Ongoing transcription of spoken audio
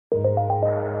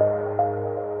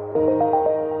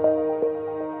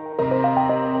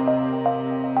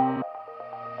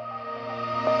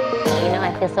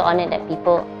feel so honored that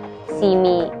people see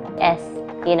me as,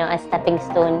 you know, a stepping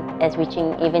stone as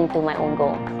reaching even to my own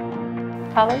goal.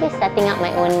 Probably setting up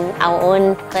our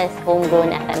own first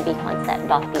homegrown F&B concept,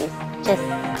 Dotties. Just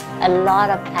a lot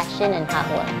of passion and hard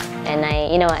work. And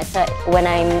so when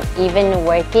I'm even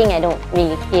working, I don't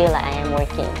really feel like I am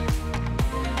working.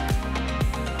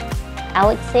 I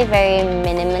would say very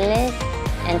minimalist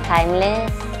and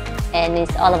timeless, and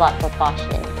it's all about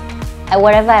proportion.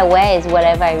 Whatever I wear is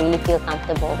whatever I really feel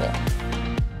comfortable with.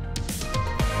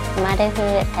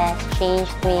 Motherhood has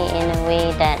changed me in a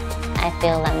way that I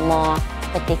feel I'm more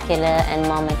particular and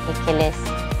more meticulous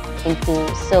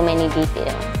into so many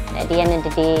details. At the end of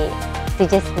the day, to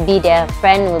just be their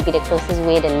friend will be the closest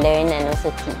way to learn and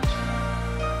also teach.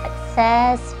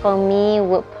 Success for me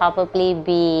would probably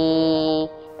be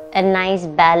a nice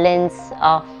balance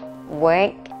of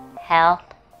work, health,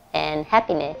 and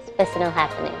happiness, personal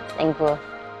happiness and growth.